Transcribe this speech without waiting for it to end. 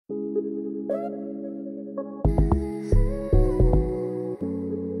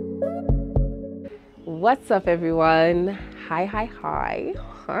What's up, everyone? Hi.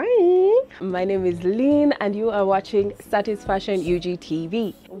 My name is Lyn and you are watching Satisfaction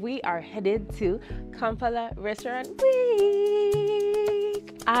UGTV. We are headed to Kampala Restaurant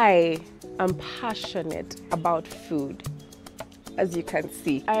Week. I am passionate about food, as you can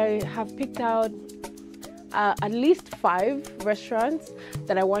see. I have picked out at least 5 restaurants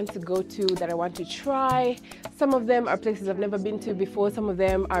that I want to go to, that I want to try. Some of them are places I've never been to before. Some of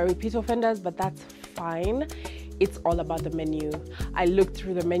them are repeat offenders, but that's fine. It's all about the menu. I looked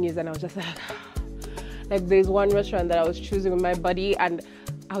through the menus and I was just like there's one restaurant that I was choosing with my buddy and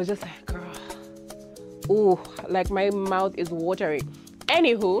I was just like, girl, ooh, like my mouth is watering.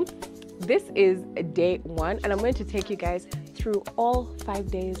 Anywho, this is day 1 and I'm going to take you guys through all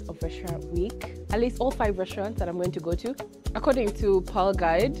 5 days of restaurant week, at least all 5 restaurants that I'm going to go to. According to Pearl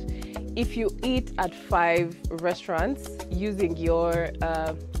Guide, if you eat at 5 restaurants using your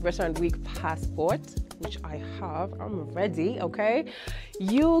restaurant week passport, which I have, I'm ready, okay,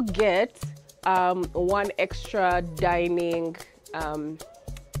 you get 1 extra dining,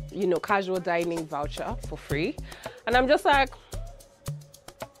 casual dining voucher for free. And I'm just like,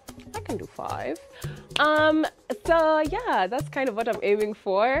 I can do 5. So yeah, that's kind of what I'm aiming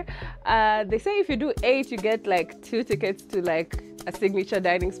for. They say if you do 8, you get like 2 tickets to like a signature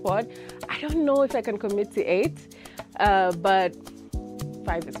dining spot. I don't know if I can commit to 8, but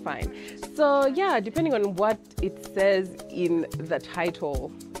 5 is fine. So yeah, depending on what it says in the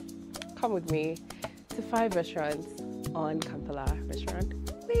title, come with me to 5 restaurants on Kampala Restaurant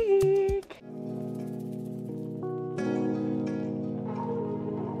Week.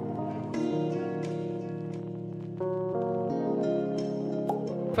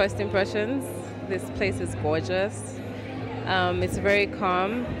 First impressions, this place is gorgeous. It's very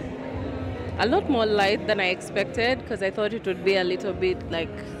calm, a lot more light than I expected because I thought it would be a little bit like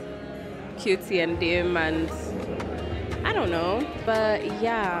cutesy and dim and I don't know, but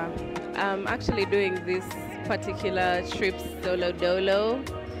yeah, I'm actually doing this particular trip solo dolo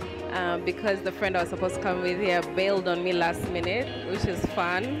because the friend I was supposed to come with here bailed on me last minute, which is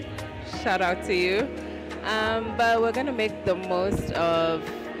fun. Shout out to you. But we're gonna make the most of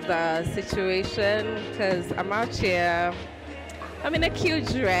the situation because I'm out here. I'm in a cute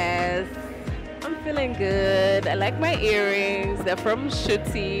dress. I'm feeling good. I like my earrings. They're from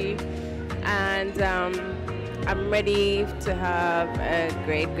Shooty. And I'm ready to have a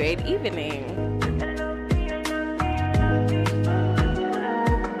great evening.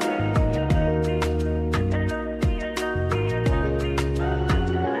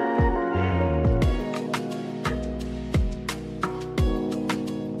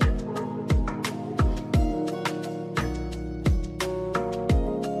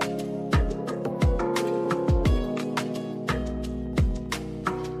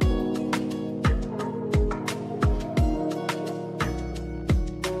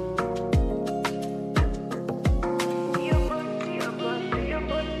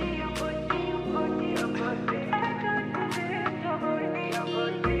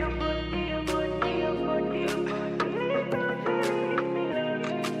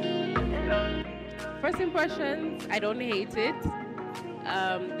 First impressions, I don't hate it.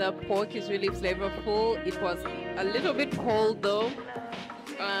 The pork is really flavorful. It was a little bit cold though.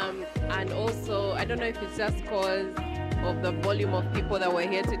 And also, I don't know if it's just because of the volume of people that were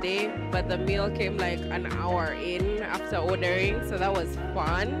here today, but the meal came like an hour in after ordering. So that was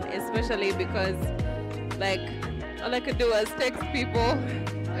fun, especially because like all I could do was text people.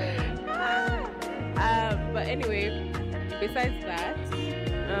 But anyway, besides that,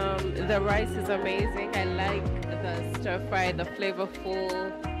 the rice is amazing. I like the stir fry, the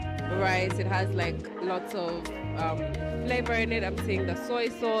flavorful rice. It has like lots of flavor in it. I'm seeing the soy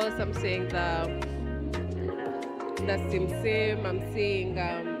sauce. I'm seeing the sim. I'm seeing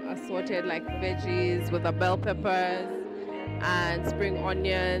assorted like veggies with the bell peppers and spring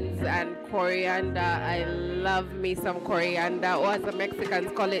onions and coriander. I love me some coriander, or as the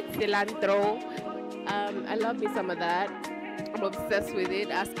Mexicans call it, cilantro. I love me some of that. I'm obsessed with it.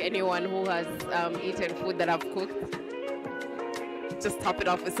 Ask anyone who has eaten food that I've cooked. Just top it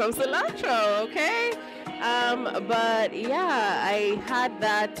off with some cilantro, okay? But yeah, I had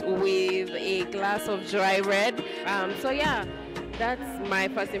that with a glass of dry red. So yeah, that's my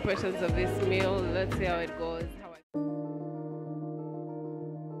first impressions of this meal. Let's see how it goes.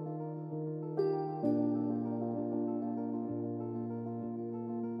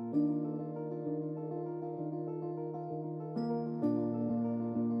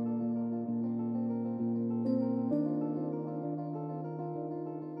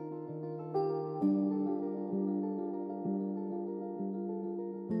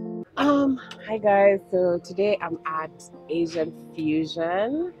 Hi guys. So today I'm at Asian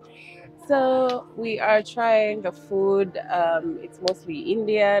Fusion. So we are trying the food. It's mostly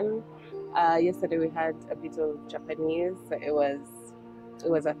Indian. Yesterday we had a bit of Japanese. So it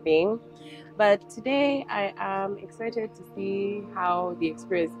was a thing. But today I am excited to see how the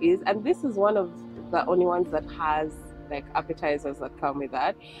experience is. And this is one of the only ones that has like appetizers that come with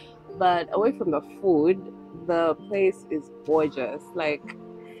that. But away from the food, the place is gorgeous. Like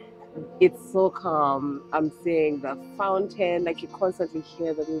it's so calm. I'm seeing the fountain, like you constantly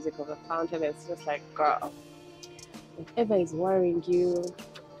hear the music of the fountain. It's just like, girl, whatever is worrying you,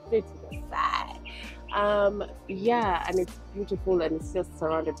 put it to the side. Yeah, and it's beautiful and it's just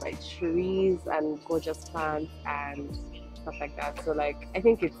surrounded by trees and gorgeous plants and stuff like that. So like I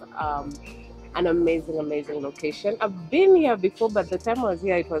think it's an amazing location. I've been here before, but the time I was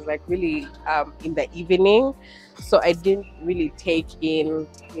here it was like really in the evening, so I didn't really take in,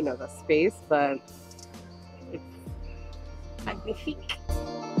 you know, the space, but it's magnifique.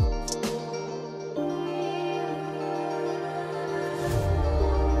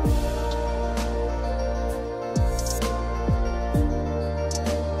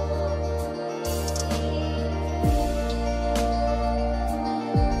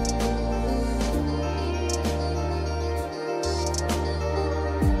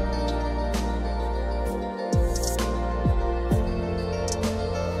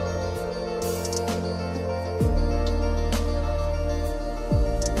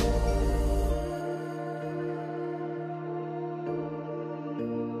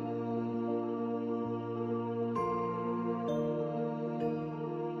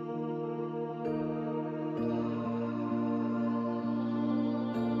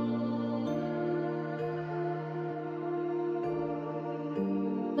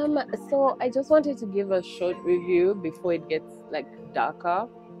 So I just wanted to give a short review before it gets like darker.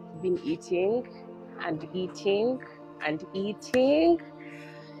 Been eating and eating and eating.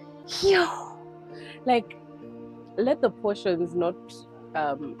 Phew. Like, let the portions not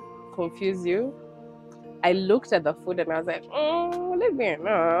confuse you. I looked at the food and I was like, oh, let me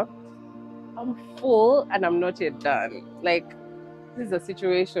know. I'm full and I'm not yet done. Like, this is a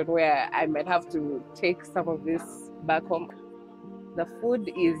situation where I might have to take some of this back home. The food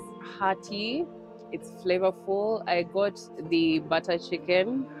is hearty, it's flavorful. I got the butter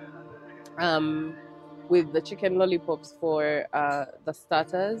chicken with the chicken lollipops for the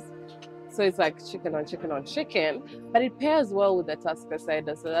starters. So it's like chicken on chicken on chicken, but it pairs well with the Tusker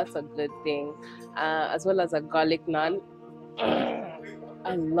cider, so that's a good thing. As well as a garlic naan.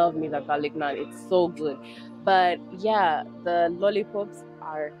 I love me the garlic naan, it's so good. But yeah, the lollipops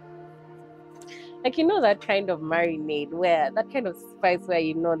are like, you know, that kind of marinade where that kind of spice where,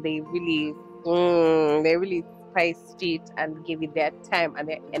 you know, they really spiced it and give it their time and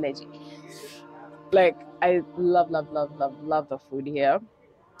their energy. Like I love the food here.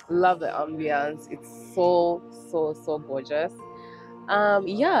 Love the ambience. It's so gorgeous.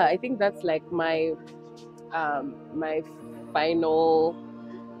 Yeah, I think that's like my final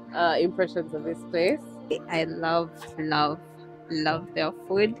impressions of this place. I love their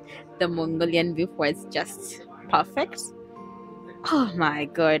food. The Mongolian beef was just perfect. Oh my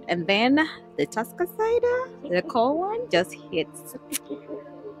god. And then the Tusker cider, the cold one, just hits.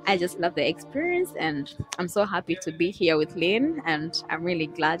 I just love the experience and I'm so happy to be here with Lyn, and I'm really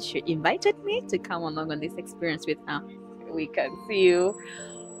glad she invited me to come along on this experience with her. We can see you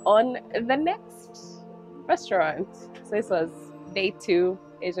on the next restaurant. So this was day 2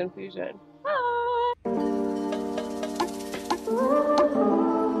 Asian Fusion. Bye.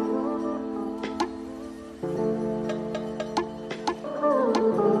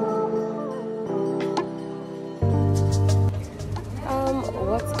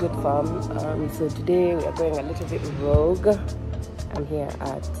 What's good, fam? So today we are going a little bit rogue. I'm here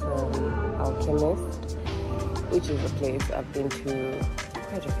at Alchemist, which is a place I've been to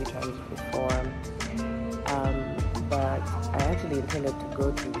quite a few times before. But I actually intended to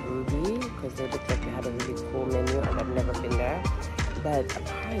go to Ruby because they looked like they had a really cool menu and I've never been there. But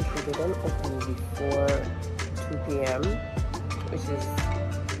apparently they don't open before 2 p.m, which is,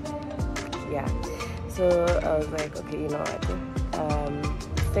 yeah. So I was like, okay, you know what?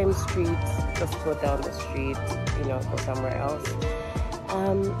 Same street, just go down the street, you know, go somewhere else.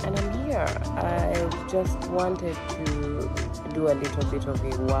 And I'm here. I just wanted to do a little bit of a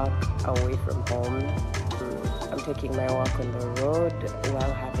walk away from home. I'm taking my walk on the road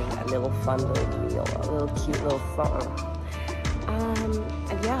while having a little fun little meal, a little cute little song.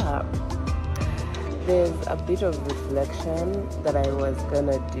 And yeah, there's a bit of reflection that I was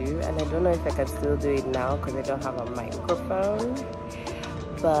gonna do, and I don't know if I can still do it now because I don't have a microphone.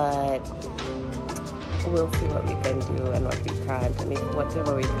 but we'll see what we can do and what we can't. And if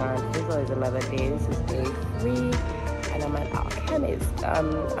whatever we can't, this is another day. This is day 3, and I'm an alchemist.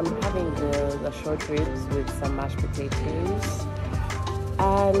 I'm having the short ribs with some mashed potatoes.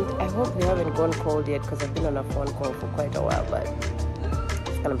 And I hope they haven't gone cold yet because I've been on a phone call for quite a while, but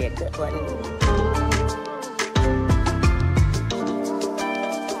it's gonna be a good one.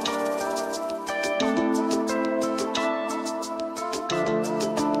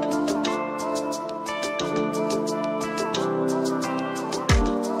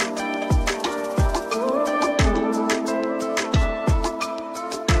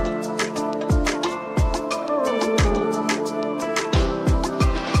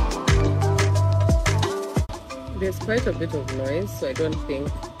 There's quite a bit of noise, so I don't think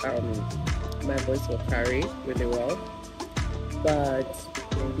my voice will carry really well. But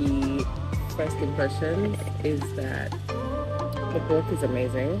the first impression is that the pork is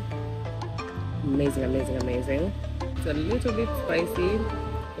amazing. Amazing, amazing, amazing. It's a little bit spicy,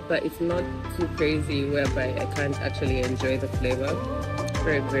 but it's not too crazy whereby I can't actually enjoy the flavor.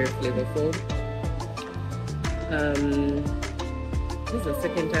 Very, very flavorful. This is the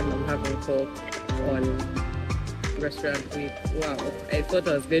second time I'm having pork on restaurant week. Wow, I thought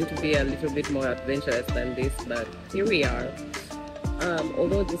I was going to be a little bit more adventurous than this, but here we are.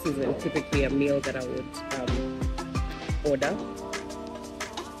 Although this isn't typically a meal that I would order.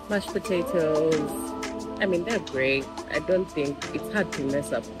 Mashed potatoes, I mean, they're great. I don't think it's hard to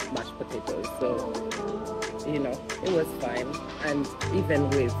mess up mashed potatoes, so you know, it was fine. And even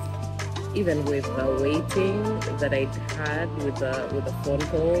with the waiting that I had with the phone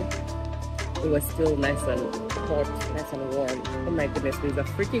call, it was still nice and hot, nice and warm. Oh my goodness, there's a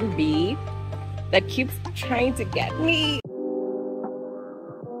freaking bee that keeps trying to get me.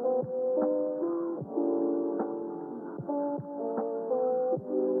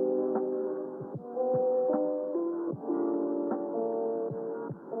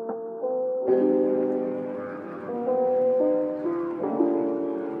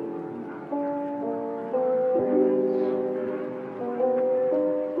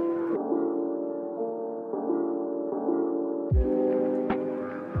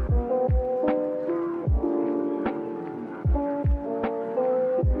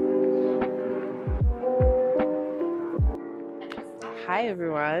 Hi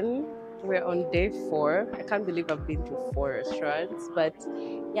everyone, we're on day 4. I can't believe I've been to 4 restaurants, but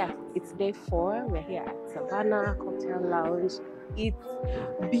yeah, it's day 4. We're here at Savannah Cocktail Lounge. It's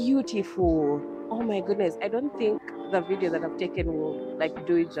beautiful. Oh my goodness, I don't think the video that I've taken will like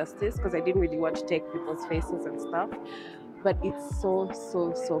do it justice because I didn't really want to take people's faces and stuff, but it's so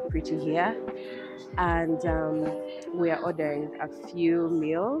pretty here. And we are ordering a few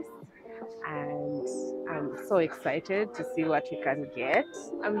meals, and I'm so excited to see what we can get.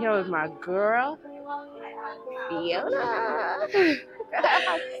 I'm here with my girl, Fiona.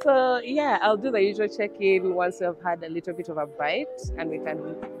 So yeah, I'll do the usual check-in once we've had a little bit of a bite and we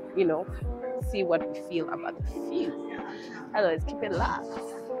can, you know, see what we feel about the food. Otherwise, keep it locked.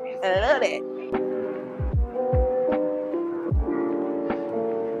 I love it.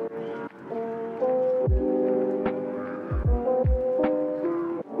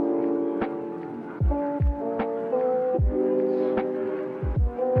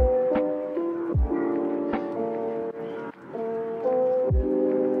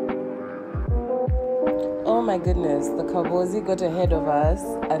 Oh my goodness, the Kabozi got ahead of us,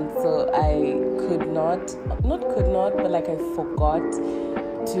 and so I forgot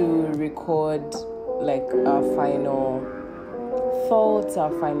to record like our final thoughts,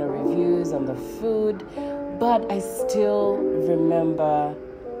 our final reviews on the food, but I still remember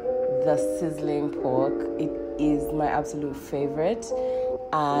the sizzling pork. It is my absolute favorite,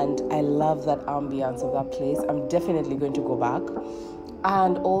 and I love that ambience of that place. I'm definitely going to go back.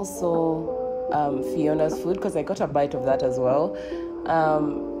 And also Fiona's food, because I got a bite of that as well.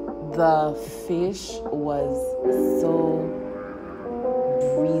 The fish was so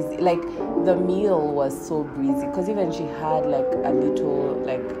breezy, like the meal was so breezy, because even she had like a little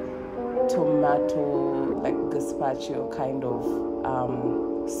like tomato like gazpacho kind of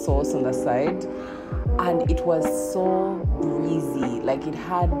sauce on the side, and it was so breezy. Like it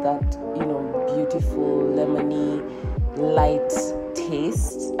had that, you know, beautiful lemony light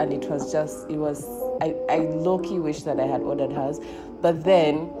taste, and it was I low-key wish that I had ordered hers. But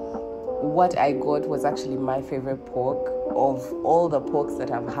then what I got was actually my favorite pork of all the porks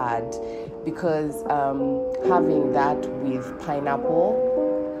that I've had, because having that with pineapple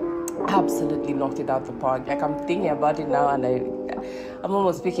absolutely knocked it out the park. Like I'm thinking about it now, and I'm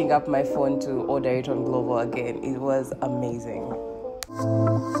almost picking up my phone to order it on Global again. It was amazing.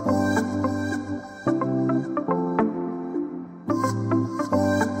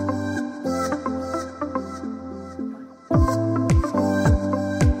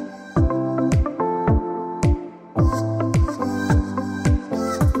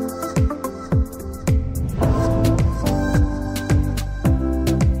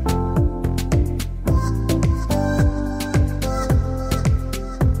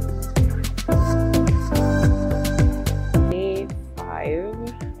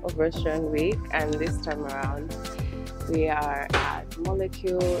 Restaurant week, and this time around we are at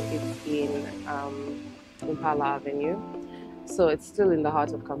Molecule. It's in Kampala Avenue, so it's still in the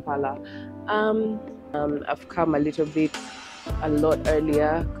heart of Kampala. I've come a lot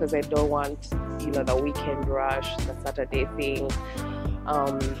earlier because I don't want the weekend rush, the Saturday thing,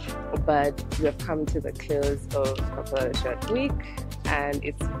 but we have come to the close of Kampala Restaurant week, and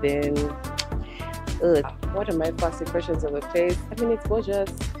it's been what are my first impressions of the place? I mean, it's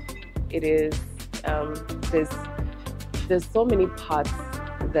gorgeous. It is, there's so many parts,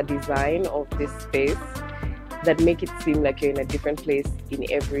 the design of this space, that make it seem like you're in a different place in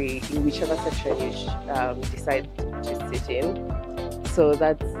whichever section you decide to sit in. So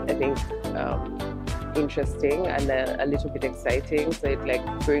that's, I think, interesting and a little bit exciting. So it like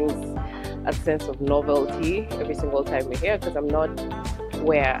brings a sense of novelty every single time we're here, because I'm not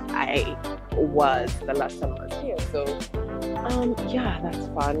where I was the last time I was here. So yeah, that's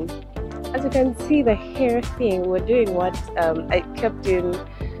fun. As you can see, the hair thing, we're doing what I kept in,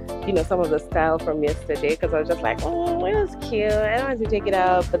 some of the style from yesterday, because I was just like, oh, it was cute, I don't want to take it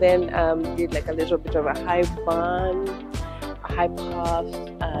out. But then did like a little bit of a high bun, a high puff,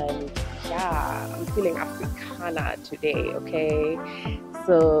 and yeah, I'm feeling Africana today. Okay,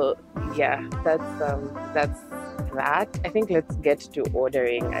 so yeah, that's that. I think let's get to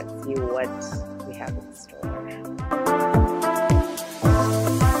ordering and see what we have in store.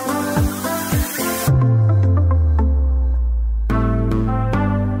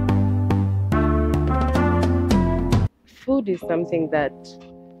 Food is something that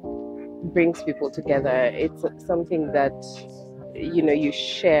brings people together. It's something that you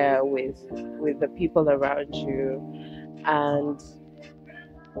share with the people around you, and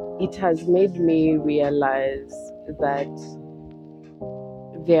it has made me realize that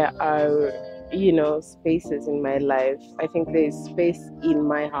there are spaces in my life. I think there is space in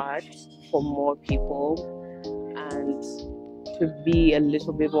my heart for more people, and to be a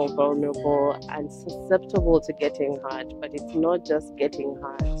little bit more vulnerable and susceptible to getting hurt. But it's not just getting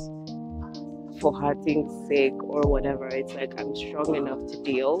hurt for hurting's sake or whatever. It's like I'm strong enough to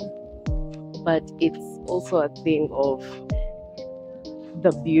deal, but it's also a thing of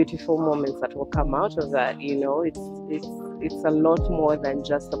the beautiful moments that will come out of that. It's a lot more than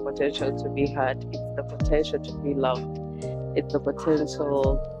just the potential to be hurt. It's the potential to be loved. It's the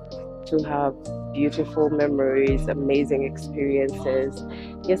potential to have beautiful memories, amazing experiences.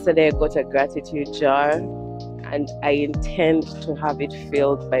 Yesterday I got a gratitude jar, and I intend to have it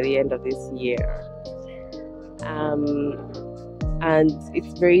filled by the end of this year. And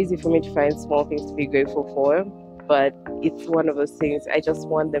it's very easy for me to find small things to be grateful for, but it's one of those things I just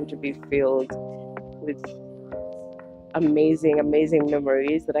want them to be filled with amazing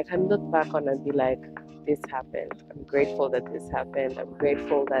memories that I can look back on and be like, this happened. I'm grateful that this happened. I'm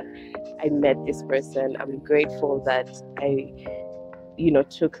grateful that I met this person. I'm grateful that I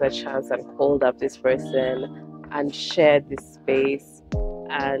took the chance and called up this person and shared this space.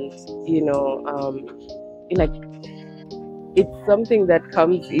 And like, it's something that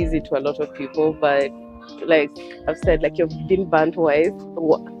comes easy to a lot of people, but like I've said, like, you've been burnt twice.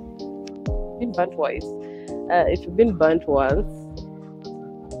 If you've been burnt once,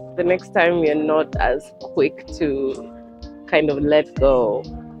 the next time you're not as quick to kind of let go.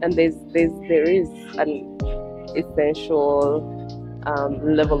 And there is an essential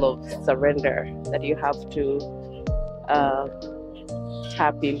level of surrender that you have to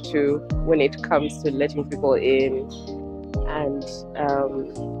tap into when it comes to letting people in. And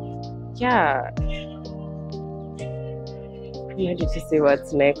yeah, I'm ready to see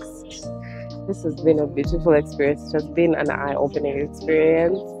what's next. This has been a beautiful experience. It has been an eye-opening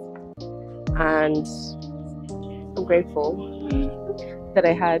experience, and I'm grateful that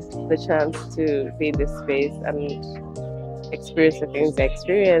I had the chance to be in this space and experience the things I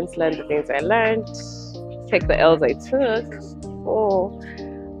experienced, learn the things I learned, take the L's I took.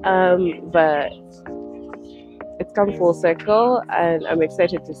 But it's come full circle, and I'm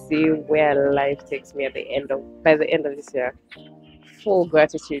excited to see where life takes me by the end of this year. Full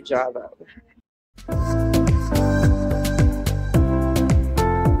gratitude jar.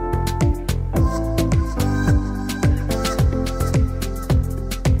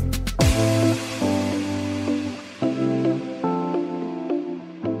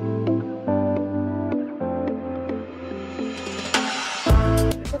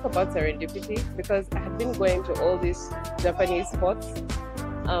 talk about serendipity, because I had been going to all these Japanese spots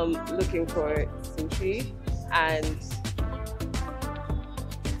looking for sushi, and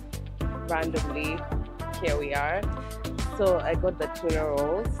randomly here we are. So I got the tuna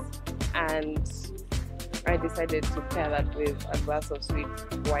rolls, and I decided to pair that with a glass of sweet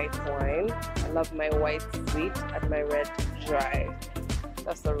white wine. I love my white sweet and my red dry.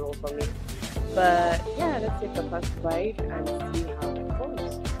 That's the rule for me. But yeah, let's take the first bite and see how it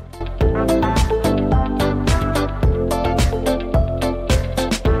goes.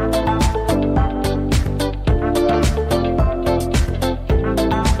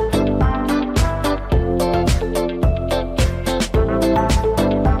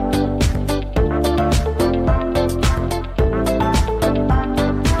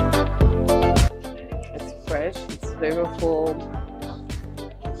 Flavorful.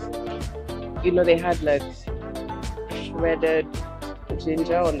 You know, they had like shredded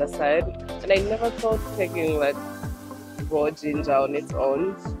ginger on the side, and I never thought taking like raw ginger on its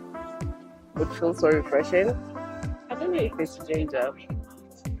own would feel so refreshing. I don't know if it's ginger,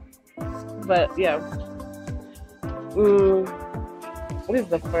 but yeah. This is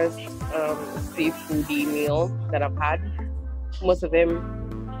the first seafoody meal that I've had. Most of them,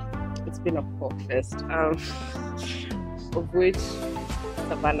 it's been a pork fest, of which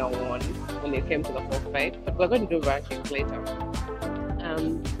Savannah won when it came to the pork fight, but we're going to do rankings later.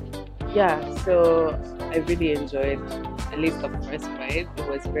 Yeah, so I really enjoyed at least the first bite. It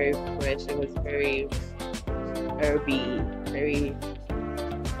was very fresh, it was very herby, very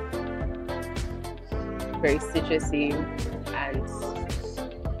citrusy and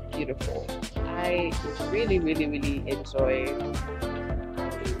beautiful. I really enjoy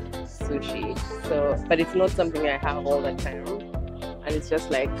sushi, but it's not something I have all the time, and it's just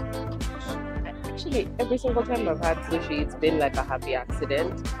like, actually every single time I've had sushi, it's been like a happy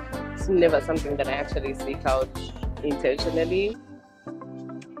accident. It's never something that I actually seek out intentionally.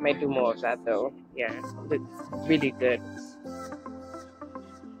 Might do more of that though. Yeah, it's really good.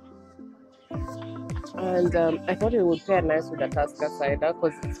 And I thought it would pair nice with the Tusker cider,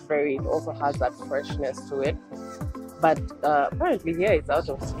 because it also has that freshness to it. But apparently here it's out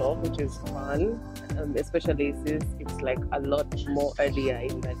of stock, which is fun, especially since it's like a lot more earlier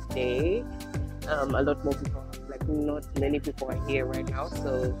in the day. A lot more people, like not many people are here right now,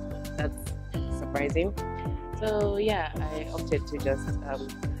 so that's surprising. So yeah, I opted to just have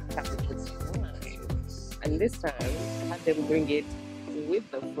it with wine. And this time I had them bring it with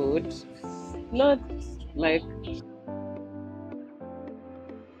the food, not like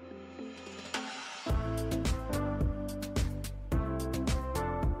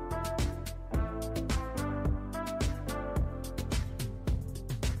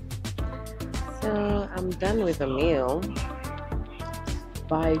So I'm done with the meal.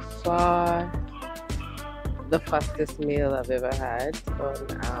 By far the fastest meal I've ever had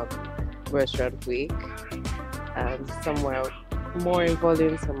on restaurant week. Somewhere more in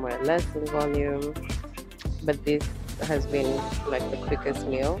volume, somewhere less in volume, but this has been like the quickest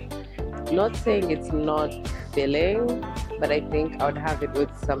meal. Not saying it's not filling, but I think I would have it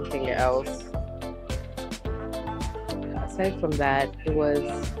with something else. Aside from that, it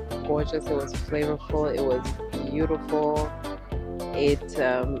was gorgeous, it was flavorful, it was beautiful.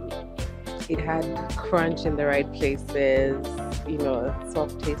 It had crunch in the right places, you know,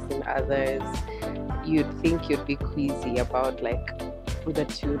 soft taste in others. You'd think you'd be queasy about like the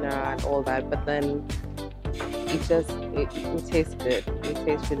tuna and all that, but then it tastes good. It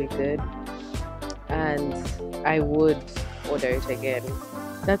tastes really good, and I would order it again.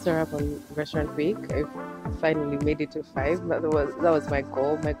 That's a wrap on restaurant week. I finally made it to 5. That was my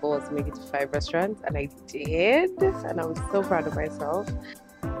goal. My goal was to make it to 5 restaurants, and I did, and I'm so proud of myself.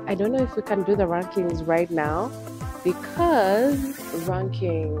 I don't know if we can do the rankings right now, because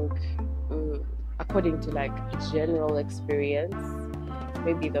ranking according to like general experience,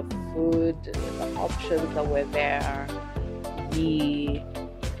 maybe the food, the options that were there, the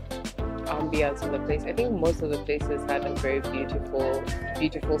ambience of the place. I think most of the places had a very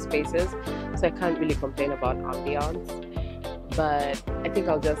beautiful spaces, so I can't really complain about ambience. But I think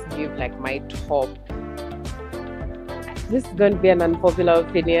I'll just give like my top. This is going to be an unpopular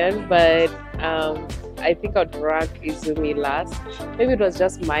opinion, but I think I'd rank Izumi last. Maybe it was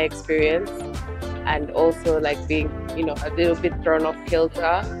just my experience, and also like being, you know, a little bit thrown off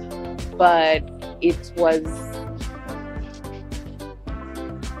kilter, but it was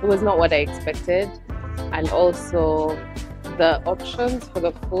not what I expected. And also the options for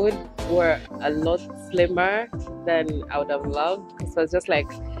the food were a lot slimmer than I would have loved, because it was just like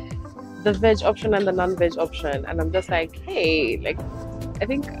the veg option and the non-veg option, and I'm just like, hey, like I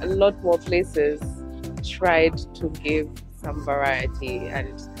think a lot more places tried to give some variety,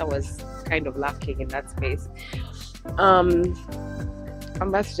 and that was kind of lacking in that space. And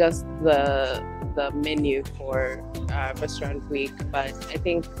that's just the menu for restaurant week. But I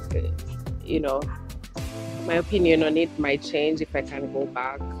think my opinion on it might change if I can go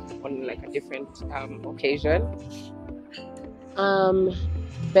back on like a different occasion.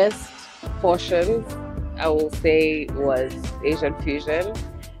 Best portions, I will say, was Asian fusion,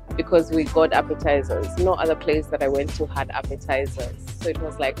 because we got appetizers. No other place that I went to had appetizers, so it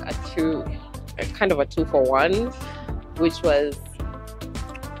was like kind of a 2-for-1, which was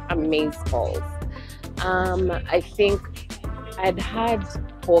amazing. I think I'd had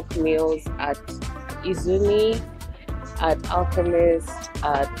pork meals at Izumi, at Alchemist,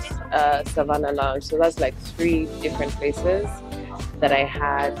 at Savannah Lounge. So that's like 3 different places that I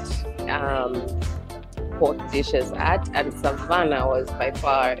had pork dishes at, and Savannah was by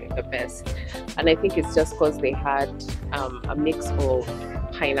far the best. And I think it's just because they had a mix of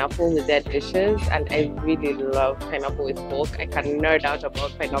pineapple with their dishes, and I really love pineapple with pork. I can nerd out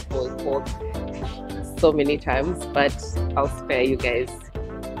about pineapple with pork so many times, but I'll spare you guys.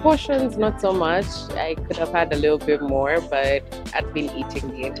 Portions, not so much. I could have had a little bit more, but I've been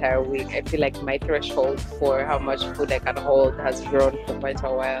eating the entire week. I feel like my threshold for how much food I can hold has grown for quite a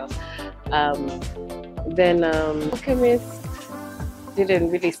while. Then Alchemist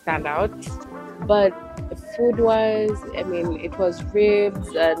didn't really stand out, but food-wise, I mean, it was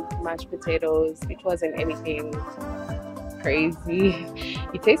ribs and mashed potatoes. It wasn't anything crazy.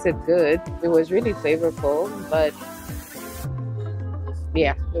 It tasted good. It was really flavorful, but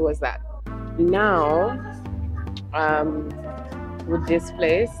yeah, it was that. Now, with this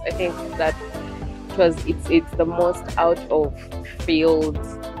place, I think that it's the most out of field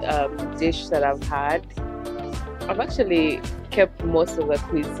dish that I've had. I've actually kept most of the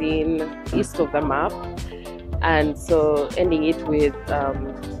cuisine east of the map, and so ending it with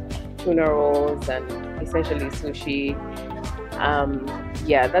tuna rolls and essentially sushi.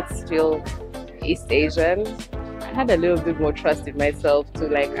 Yeah, that's still East Asian. I had a little bit more trust in myself to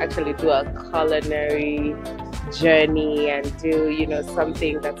like actually do a culinary journey and do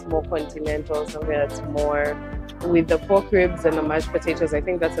something that's more continental, something that's more with the pork ribs and the mashed potatoes. I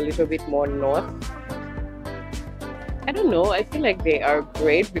think that's a little bit more north. I don't know, I feel like they are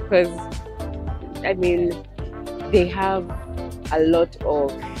great because I mean they have a lot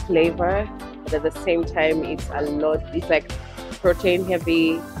of flavor, but at the same time it's like protein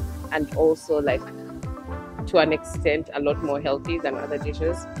heavy, and also like to an extent a lot more healthy than other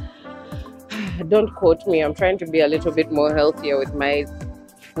dishes. Don't quote me, I'm trying to be a little bit more healthier with my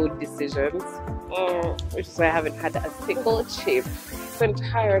food decisions, which is why I haven't had a single chip the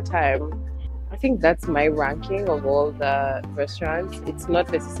entire time. I think that's my ranking of all the restaurants. It's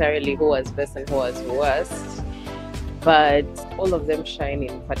not necessarily who was best and who was worst, but all of them shine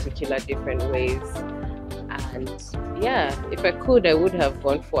in particular different ways. And yeah, if I could, I would have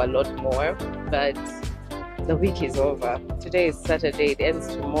gone for a lot more, but the week is over. Today is Saturday, it ends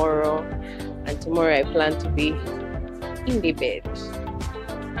tomorrow, and tomorrow I plan to be in the bed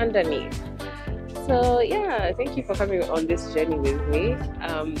underneath. So yeah, thank you for coming on this journey with me.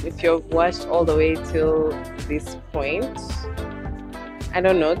 If you've watched all the way till this point, I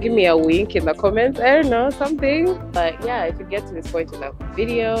don't know, give me a wink in the comments, I don't know, something. But yeah, if you get to this point in the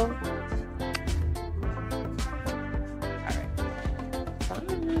video,